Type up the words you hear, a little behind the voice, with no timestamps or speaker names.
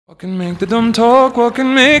can make the dumb talk? What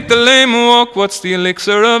can make the lame walk? What's the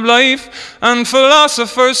elixir of life and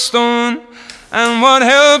philosopher's stone? And what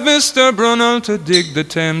helped Mr. Brunel to dig the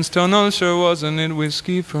Thames Tunnel? Sure wasn't it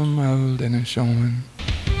whiskey from old Inishowen?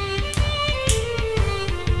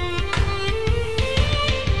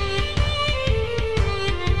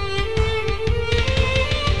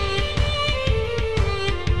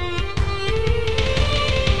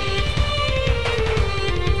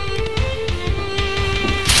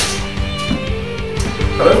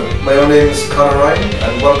 Hello, my own name is Conor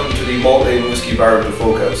and welcome to the Malt Lane Whiskey Bar at the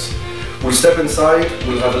Folk House. We'll step inside,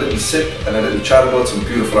 we'll have a little sip and a little chat about some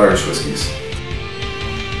beautiful Irish whiskies.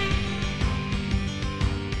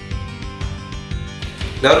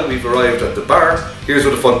 Now that we've arrived at the bar, here's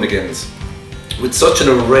where the fun begins. With such an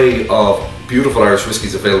array of beautiful Irish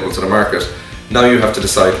whiskies available to the market, now you have to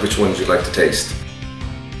decide which ones you'd like to taste.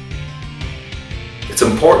 It's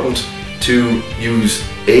important to use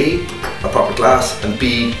A proper glass, and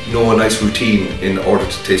B, know a nice routine in order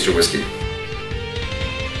to taste your whiskey.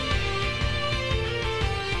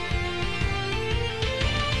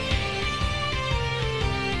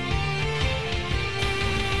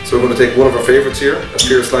 So we're going to take one of our favourites here, a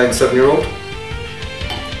Pierce Line 7-year-old.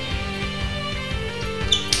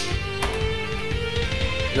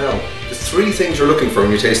 Now, the three things you're looking for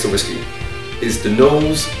when you taste the whiskey is the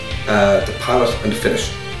nose, the palate and the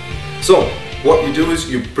finish. So, what you do is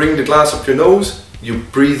you bring the glass up your nose, you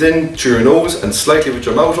breathe in through your nose and slightly with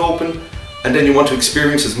your mouth open, and then you want to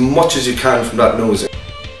experience as much as you can from that nose.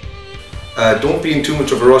 Don't be in too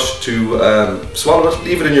much of a rush to swallow it,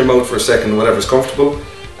 leave it in your mouth for a second, whatever's comfortable,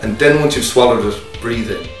 and then once you've swallowed it,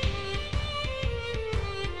 breathe in.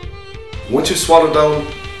 Once you've swallowed down,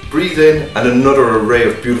 breathe in and another array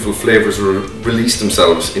of beautiful flavours will release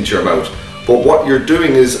themselves into your mouth. But what you're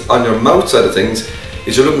doing is, on your mouth side of things,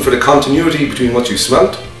 is you're looking for the continuity between what you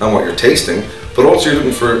smelt and what you're tasting, but also you're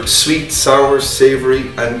looking for sweet, sour, savoury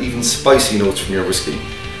and even spicy notes from your whiskey.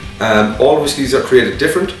 All whiskies are created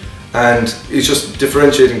different, and it's just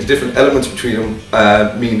differentiating the different elements between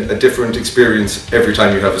them mean a different experience every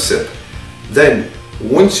time you have a sip. Then,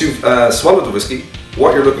 once you've swallowed the whiskey,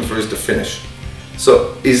 what you're looking for is the finish.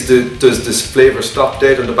 So, does this flavour stop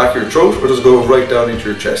dead on the back of your throat, or does it go right down into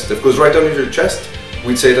your chest? If it goes right down into your chest,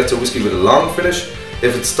 we'd say that's a whiskey with a long finish.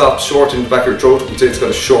 If it stops short in the back of your throat, we'd say it's got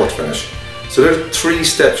a short finish. So there are three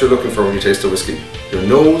steps you're looking for when you taste a whiskey. Your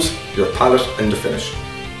nose, your palate and the finish.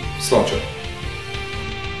 Sláinte.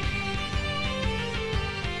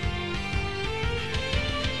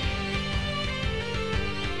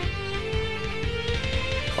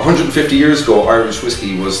 150 years ago, Irish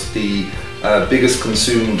whiskey was the biggest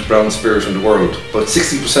consumed brown spirit in the world, but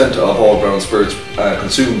 60% of all brown spirits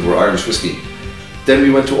consumed were Irish whiskey. Then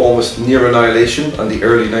we went to almost near annihilation in the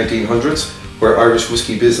early 1900s, where Irish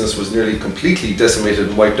whiskey business was nearly completely decimated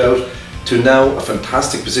and wiped out, to now a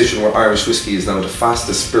fantastic position where Irish whiskey is now the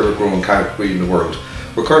fastest spirit growing category in the world.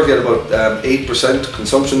 We're currently at about 8%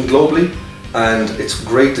 consumption globally, and it's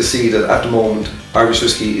great to see that at the moment Irish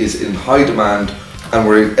whiskey is in high demand and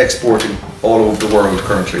we're exporting all over the world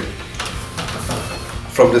currently.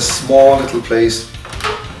 From this small little place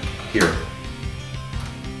here,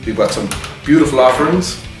 we've got some beautiful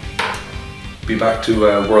offerings. Be back to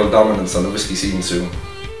world dominance on the whiskey scene soon.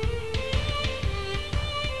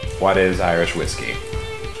 What is Irish whiskey?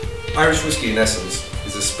 Irish whiskey in essence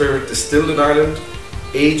is a spirit distilled in Ireland,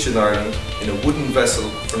 aged in Ireland in a wooden vessel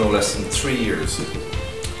for no less than 3 years.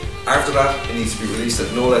 After that, it needs to be released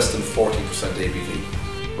at no less than 40%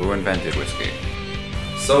 ABV. Who invented whiskey?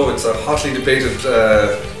 So it's a hotly debated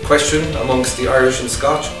question amongst the Irish and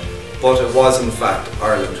Scotch, but it was in fact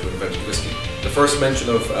Ireland who invented whiskey. The first mention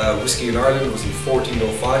of whiskey in Ireland was in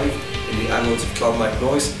 1405 in the Annals of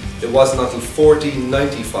Clonmacnoise. It wasn't until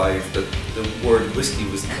 1495 that the word whiskey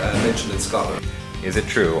was mentioned in Scotland. Is it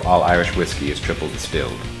true all Irish whiskey is triple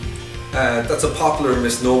distilled? That's a popular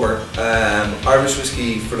misnomer. Irish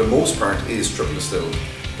whiskey for the most part is triple distilled,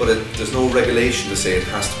 but there's no regulation to say it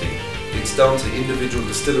has to be. It's down to individual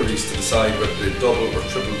distilleries to decide whether they double or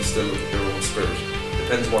triple distill their own spirit.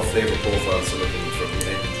 Depends on what flavour profiles they're looking for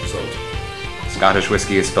the end result. Scottish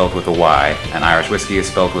whiskey is spelled with a Y, and Irish whiskey is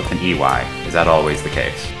spelled with an EY. Is that always the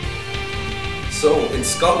case? So in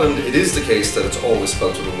Scotland it is the case that it's always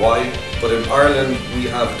spelled with a Y, but in Ireland we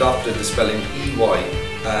have adopted the spelling EY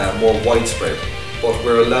more widespread, but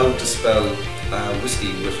we're allowed to spell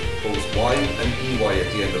whiskey with both Y and EY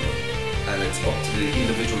at the end of it, and it's up to the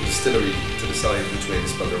individual distillery to decide which way to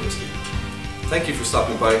spell their whiskey. Thank you for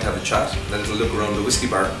stopping by to have a chat and a little look around the whiskey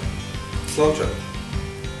bar. Sláinte.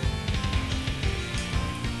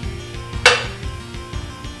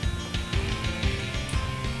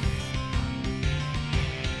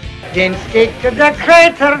 Then stick to the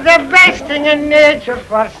crater, the best thing in nature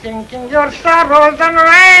for sinking your sorrows and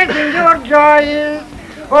raising your joys.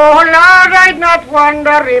 Oh Lord, I'd not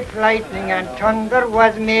wonder if lightning and thunder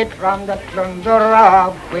was made from the plunder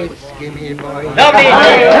of whiskey, me boy. Lovely.